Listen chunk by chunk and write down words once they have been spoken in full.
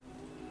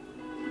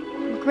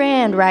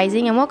Grand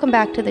Rising, and welcome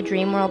back to the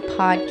Dream World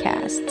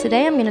podcast.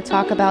 Today I'm going to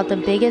talk about the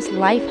biggest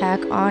life hack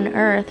on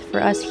earth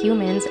for us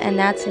humans, and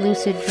that's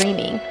lucid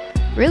dreaming.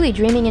 Really,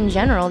 dreaming in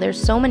general, there's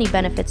so many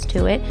benefits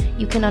to it.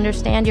 You can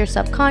understand your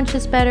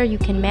subconscious better, you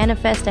can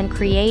manifest and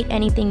create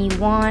anything you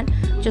want,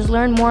 just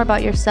learn more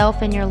about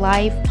yourself and your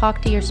life,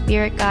 talk to your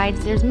spirit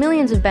guides. There's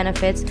millions of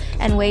benefits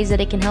and ways that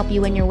it can help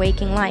you in your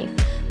waking life.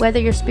 Whether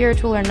you're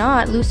spiritual or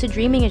not, lucid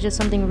dreaming is just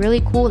something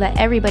really cool that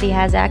everybody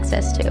has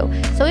access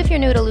to. So if you're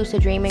new to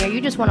lucid dreaming or you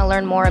just want to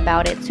learn more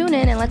about it, tune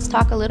in and let's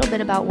talk a little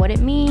bit about what it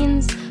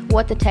means,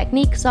 what the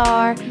techniques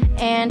are,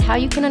 and how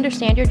you can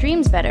understand your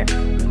dreams better.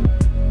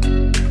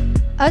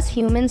 Us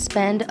humans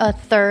spend a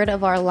third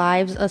of our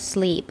lives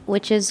asleep,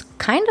 which is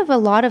kind of a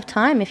lot of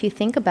time if you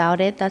think about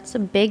it. That's a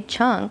big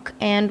chunk.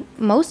 And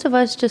most of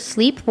us just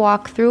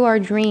sleepwalk through our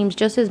dreams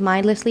just as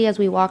mindlessly as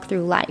we walk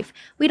through life.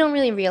 We don't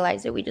really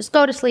realize it. We just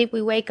go to sleep,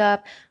 we wake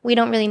up, we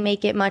don't really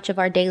make it much of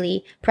our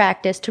daily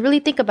practice to really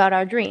think about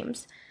our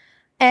dreams.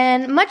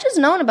 And much is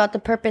known about the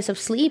purpose of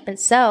sleep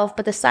itself,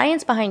 but the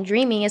science behind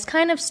dreaming is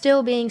kind of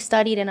still being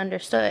studied and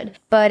understood.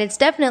 But it's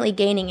definitely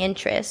gaining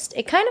interest.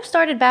 It kind of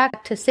started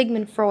back to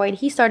Sigmund Freud.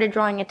 He started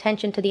drawing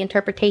attention to the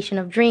interpretation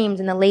of dreams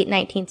in the late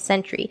 19th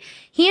century.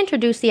 He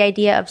introduced the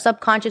idea of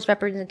subconscious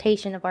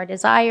representation of our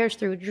desires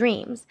through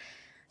dreams.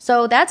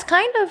 So that's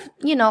kind of,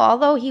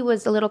 although he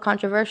was a little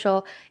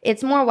controversial,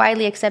 it's more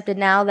widely accepted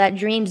now that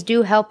dreams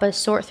do help us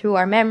sort through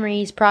our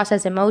memories,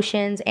 process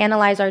emotions,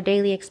 analyze our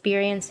daily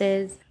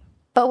experiences.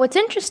 But what's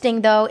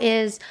interesting, though,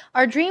 is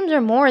our dreams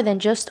are more than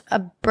just a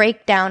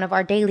breakdown of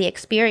our daily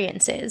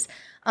experiences.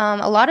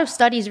 A lot of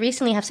studies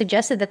recently have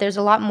suggested that there's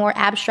a lot more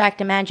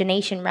abstract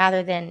imagination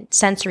rather than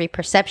sensory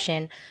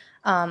perception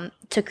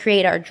to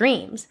create our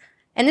dreams.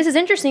 And this is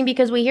interesting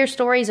because we hear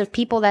stories of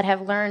people that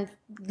have learned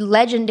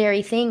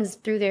legendary things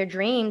through their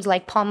dreams,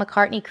 like Paul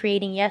McCartney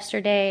creating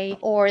Yesterday,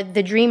 or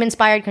the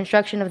dream-inspired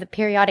construction of the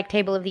periodic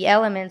table of the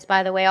elements,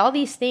 by the way. All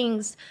these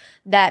things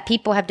that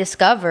people have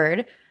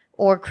discovered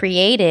or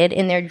created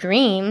in their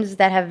dreams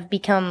that have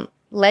become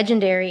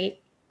legendary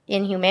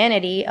in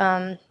humanity,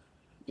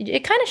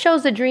 it kind of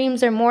shows that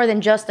dreams are more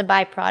than just a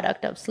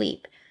byproduct of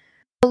sleep.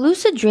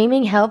 Lucid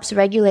dreaming helps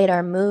regulate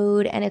our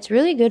mood, and it's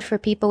really good for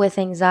people with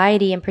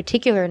anxiety, in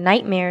particular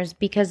nightmares,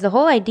 because the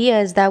whole idea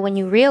is that when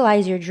you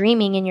realize you're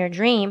dreaming in your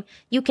dream,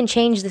 you can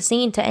change the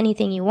scene to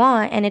anything you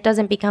want, and it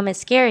doesn't become as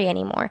scary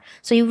anymore.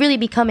 So you really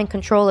become in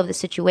control of the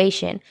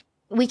situation.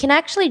 We can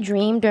actually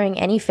dream during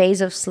any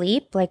phase of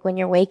sleep, like when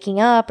you're waking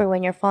up or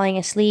when you're falling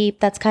asleep.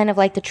 That's kind of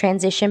like the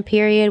transition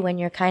period when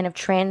you're kind of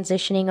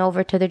transitioning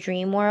over to the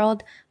dream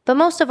world. But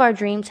most of our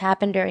dreams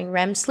happen during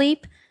REM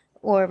sleep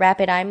or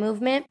rapid eye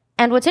movement.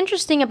 And what's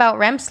interesting about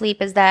REM sleep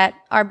is that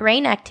our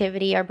brain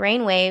activity, our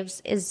brain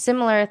waves, is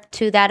similar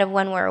to that of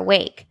when we're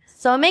awake.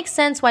 So it makes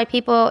sense why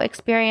people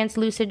experience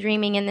lucid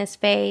dreaming in this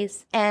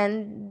phase,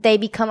 and they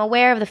become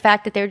aware of the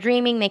fact that they're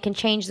dreaming. They can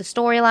change the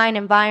storyline,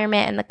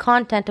 environment, and the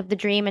content of the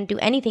dream and do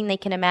anything they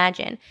can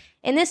imagine.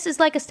 And this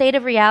is like a state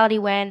of reality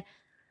when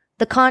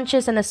the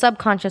conscious and the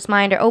subconscious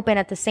mind are open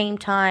at the same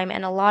time,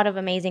 and a lot of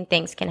amazing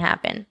things can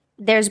happen.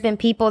 There's been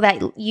people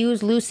that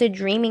use lucid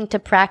dreaming to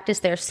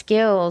practice their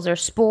skills or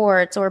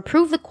sports or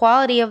improve the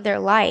quality of their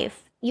life.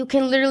 You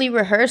can literally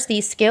rehearse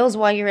these skills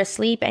while you're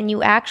asleep, and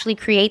you actually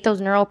create those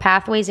neural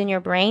pathways in your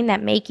brain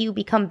that make you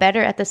become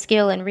better at the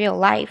skill in real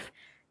life.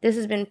 This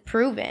has been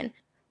proven.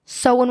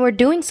 So when we're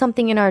doing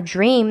something in our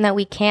dream that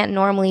we can't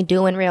normally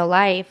do in real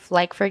life,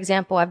 like for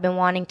example, I've been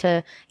wanting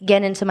to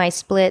get into my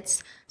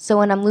splits. So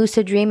when I'm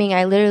lucid dreaming,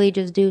 I literally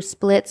just do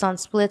splits on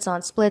splits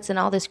on splits and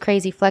all this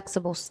crazy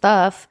flexible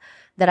stuff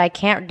that I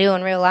can't do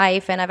in real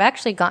life, and I've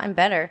actually gotten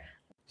better.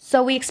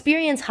 So we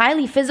experience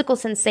highly physical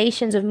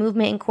sensations of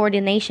movement and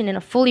coordination in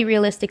a fully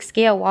realistic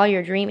scale while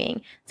you're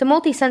dreaming. It's a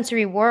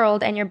multisensory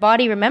world, and your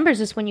body remembers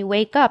this when you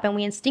wake up, and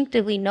we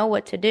instinctively know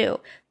what to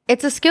do.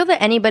 It's a skill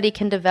that anybody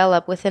can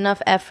develop with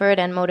enough effort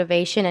and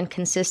motivation, and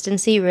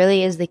consistency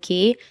really is the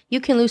key.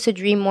 You can lucid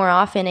dream more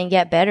often and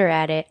get better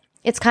at it.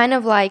 It's kind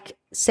of like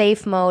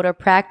safe mode or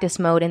practice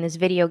mode in this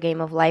video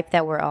game of life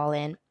that we're all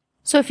in.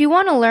 So if you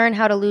want to learn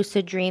how to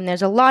lucid dream,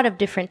 there's a lot of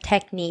different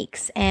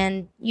techniques,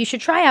 and you should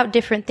try out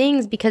different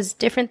things because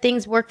different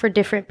things work for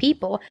different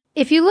people.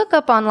 If you look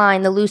up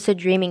online the lucid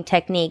dreaming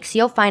techniques,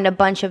 you'll find a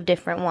bunch of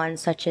different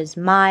ones, such as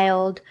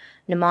mild,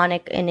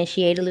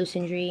 mnemonic-initiated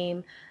lucid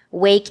dream,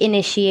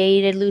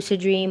 wake-initiated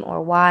lucid dream,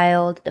 or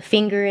wild, the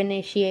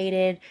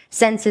finger-initiated,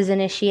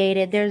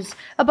 senses-initiated. There's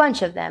a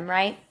bunch of them,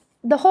 right?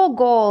 The whole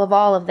goal of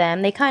all of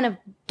them, they kind of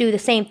do the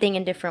same thing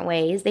in different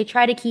ways. They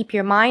try to keep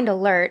your mind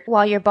alert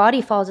while your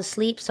body falls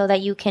asleep so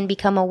that you can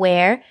become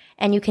aware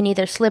and you can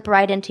either slip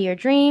right into your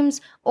dreams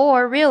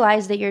or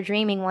realize that you're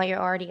dreaming while you're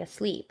already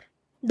asleep.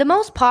 The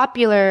most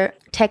popular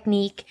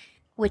technique,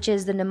 which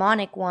is the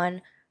mnemonic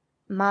one,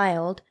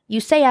 mild, you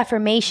say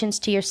affirmations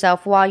to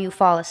yourself while you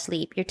fall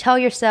asleep. You tell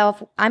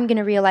yourself, I'm going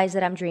to realize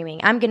that I'm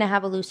dreaming. I'm going to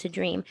have a lucid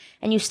dream.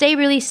 And you stay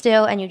really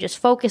still and you just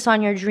focus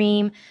on your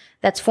dream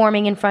that's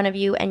forming in front of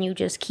you, and you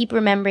just keep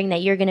remembering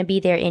that you're going to be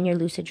there in your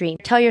lucid dream.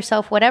 Tell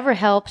yourself whatever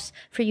helps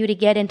for you to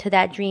get into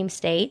that dream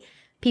state.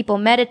 People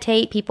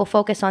meditate, people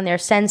focus on their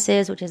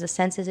senses, which is a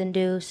senses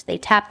induced. They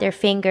tap their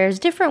fingers,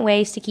 different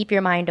ways to keep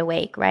your mind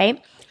awake,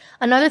 right?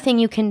 Another thing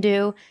you can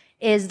do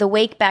is the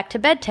wake back to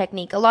bed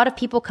technique. A lot of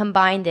people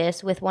combine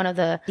this with one of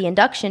the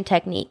induction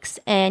techniques,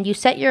 and you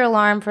set your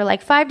alarm for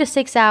like 5 to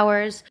 6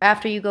 hours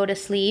after you go to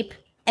sleep.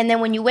 And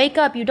then when you wake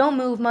up, you don't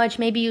move much,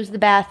 maybe use the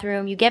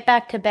bathroom, you get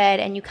back to bed,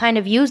 and you kind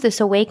of use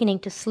this awakening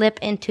to slip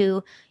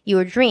into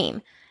your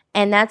dream.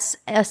 And that's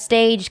a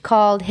stage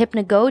called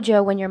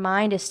hypnagogia, when your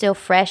mind is still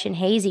fresh and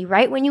hazy.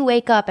 Right when you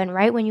wake up and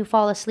right when you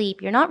fall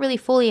asleep, you're not really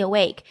fully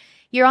awake.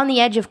 You're on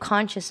the edge of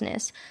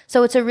consciousness.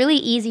 So it's a really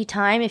easy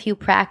time if you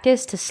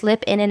practice to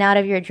slip in and out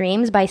of your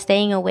dreams by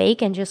staying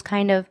awake and just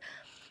kind of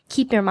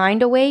keep your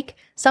mind awake.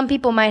 Some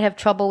people might have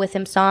trouble with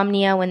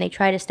insomnia when they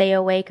try to stay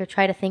awake or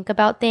try to think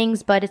about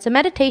things, but it's a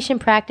meditation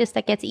practice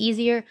that gets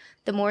easier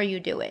the more you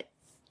do it.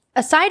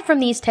 Aside from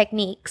these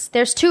techniques,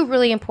 there's 2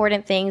 really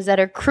important things that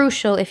are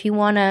crucial if you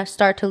want to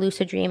start to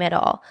lucid dream at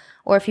all,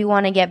 or if you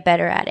want to get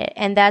better at it,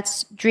 and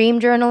that's dream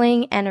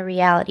journaling and a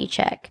reality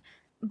check.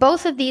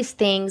 Both of these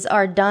things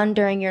are done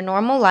during your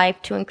normal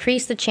life to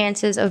increase the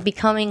chances of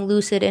becoming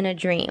lucid in a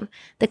dream.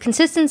 The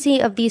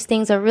consistency of these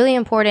things are really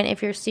important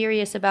if you're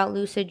serious about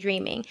lucid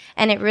dreaming,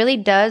 and it really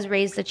does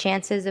raise the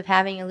chances of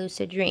having a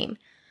lucid dream.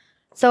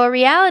 So a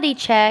reality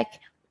check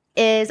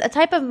is a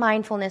type of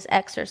mindfulness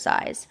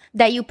exercise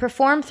that you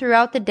perform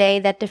throughout the day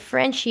that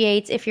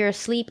differentiates if you're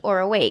asleep or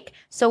awake.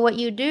 So what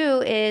you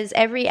do is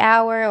every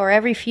hour or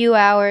every few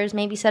hours,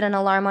 maybe set an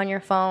alarm on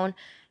your phone,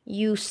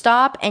 you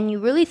stop and you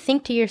really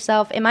think to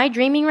yourself, am I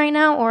dreaming right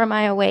now or am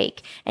I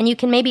awake? And you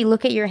can maybe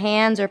look at your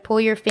hands or pull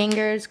your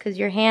fingers, because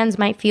your hands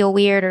might feel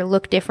weird or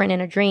look different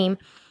in a dream.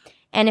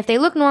 And if they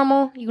look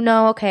normal, you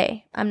know,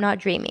 okay, I'm not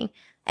dreaming.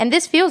 And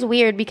this feels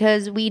weird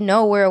because we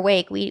know we're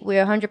awake.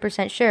 We're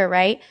 100% sure,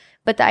 right?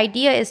 But the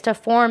idea is to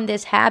form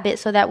this habit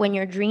so that when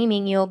you're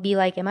dreaming, you'll be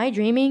like, am I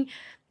dreaming?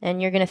 And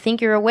you're going to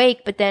think you're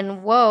awake, but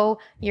then, whoa,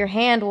 your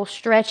hand will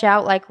stretch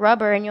out like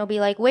rubber and you'll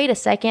be like, wait a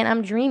second,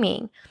 I'm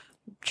dreaming.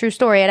 True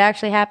story, it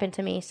actually happened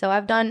to me. So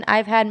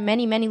I've had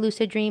many, many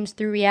lucid dreams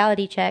through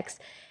reality checks,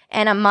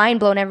 and I'm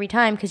mind blown every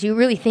time because you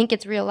really think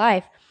it's real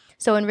life.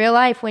 So in real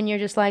life, when you're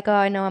just like, oh,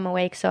 I know I'm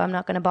awake, so I'm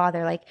not going to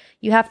bother, like,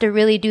 you have to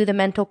really do the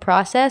mental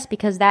process,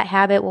 because that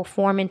habit will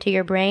form into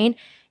your brain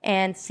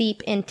and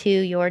seep into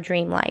your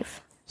dream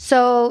life.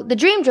 So the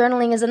dream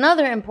journaling is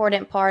another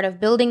important part of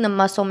building the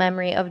muscle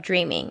memory of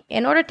dreaming.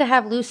 In order to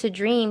have lucid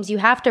dreams, you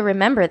have to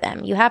remember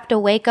them. You have to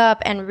wake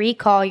up and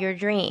recall your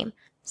dream.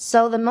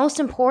 So the most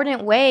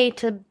important way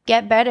to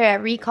get better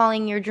at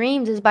recalling your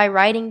dreams is by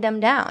writing them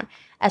down.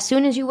 As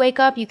soon as you wake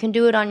up, you can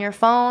do it on your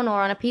phone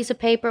or on a piece of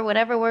paper,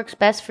 whatever works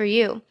best for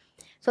you.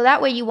 So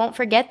that way you won't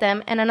forget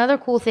them. And another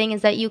cool thing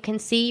is that you can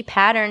see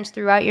patterns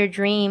throughout your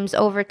dreams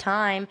over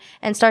time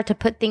and start to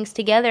put things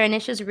together, and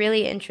it's just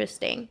really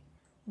interesting.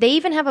 They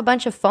even have a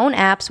bunch of phone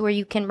apps where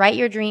you can write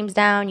your dreams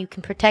down, you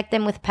can protect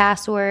them with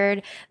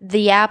password.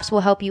 The apps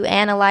will help you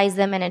analyze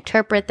them and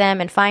interpret them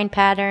and find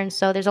patterns.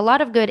 So there's a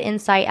lot of good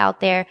insight out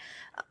there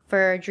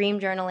for dream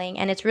journaling,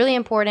 and it's really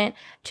important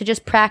to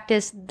just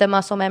practice the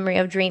muscle memory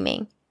of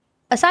dreaming.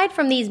 Aside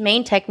from these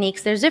main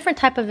techniques, there's different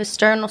type of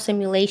external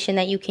simulation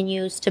that you can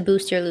use to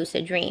boost your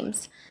lucid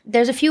dreams.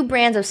 There's a few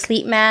brands of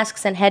sleep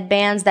masks and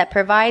headbands that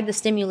provide the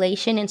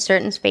stimulation in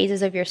certain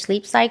phases of your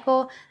sleep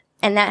cycle,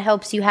 and that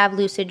helps you have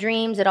lucid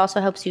dreams. It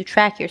also helps you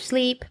track your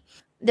sleep.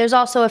 There's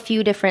also a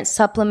few different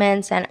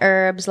supplements and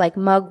herbs like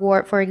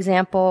mugwort, for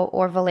example,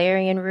 or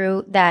valerian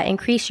root that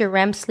increase your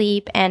REM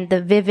sleep and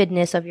the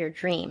vividness of your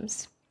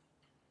dreams.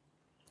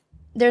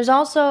 There's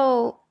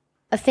also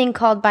a thing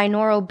called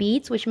binaural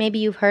beats, which maybe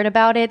you've heard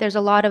about it. There's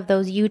a lot of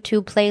those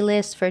YouTube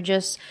playlists for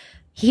just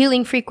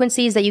healing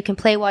frequencies that you can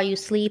play while you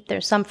sleep.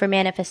 There's some for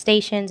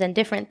manifestations and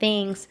different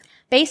things.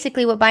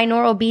 Basically, what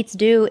binaural beats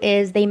do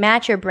is they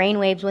match your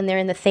brainwaves when they're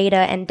in the theta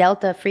and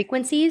delta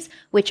frequencies,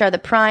 which are the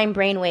prime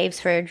brainwaves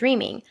for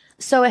dreaming.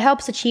 So it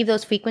helps achieve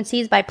those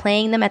frequencies by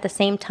playing them at the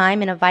same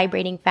time in a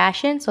vibrating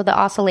fashion. So the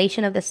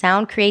oscillation of the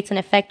sound creates an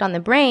effect on the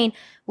brain,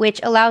 which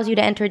allows you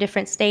to enter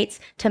different states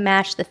to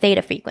match the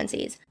theta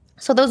frequencies.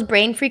 So those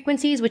brain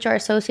frequencies, which are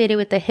associated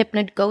with the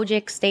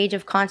hypnagogic stage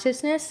of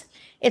consciousness,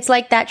 it's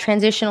like that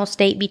transitional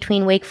state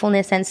between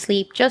wakefulness and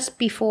sleep just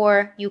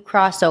before you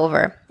cross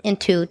over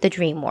into the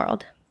dream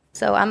world.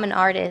 So I'm an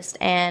artist,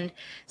 and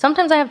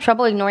sometimes I have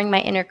trouble ignoring my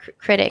inner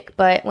critic,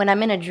 but when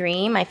I'm in a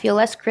dream, I feel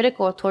less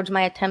critical towards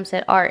my attempts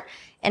at art,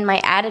 and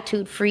my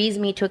attitude frees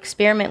me to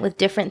experiment with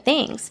different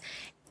things.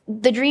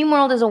 The dream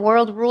world is a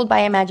world ruled by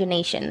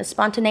imagination. The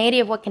spontaneity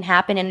of what can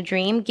happen in a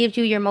dream gives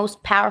you your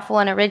most powerful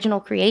and original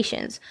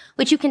creations,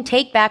 which you can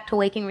take back to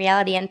waking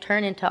reality and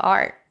turn into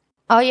art.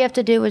 All you have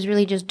to do is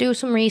really just do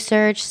some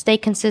research, stay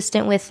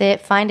consistent with it,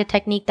 find a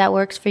technique that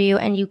works for you,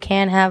 and you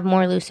can have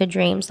more lucid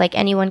dreams. Like,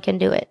 anyone can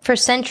do it. For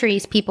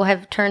centuries, people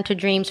have turned to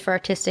dreams for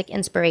artistic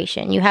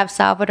inspiration. You have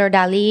Salvador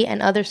Dali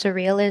and other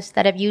surrealists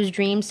that have used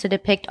dreams to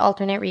depict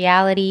alternate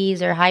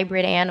realities or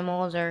hybrid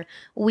animals or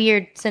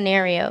weird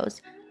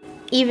scenarios.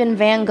 Even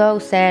Van Gogh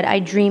said, "I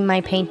dream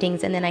my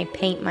paintings and then I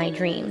paint my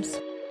dreams."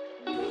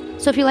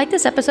 So if you like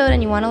this episode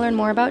and you want to learn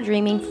more about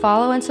dreaming,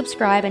 follow and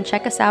subscribe and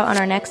check us out on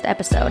our next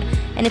episode.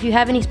 And if you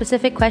have any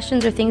specific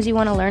questions or things you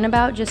want to learn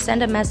about, just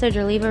send a message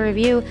or leave a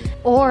review.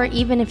 Or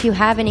even if you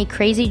have any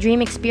crazy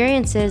dream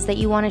experiences that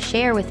you want to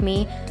share with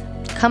me,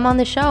 come on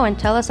the show and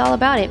tell us all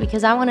about it,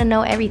 because I want to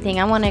know everything.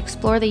 I want to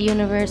explore the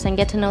universe and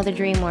get to know the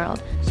dream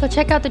world. So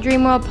check out the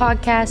Dream World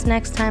podcast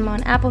next time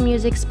on Apple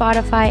Music,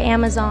 Spotify,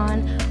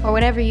 Amazon, or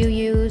whatever you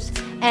use.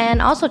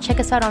 And also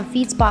check us out on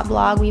FeedSpot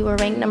blog. We were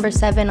ranked number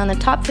 7 on the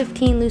top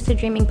 15 lucid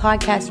dreaming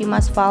podcasts you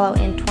must follow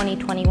in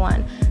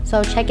 2021.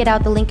 So check it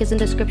out. The link is in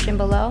the description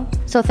below.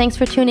 So thanks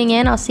for tuning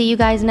in. I'll see you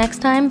guys next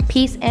time.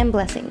 Peace and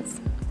blessings.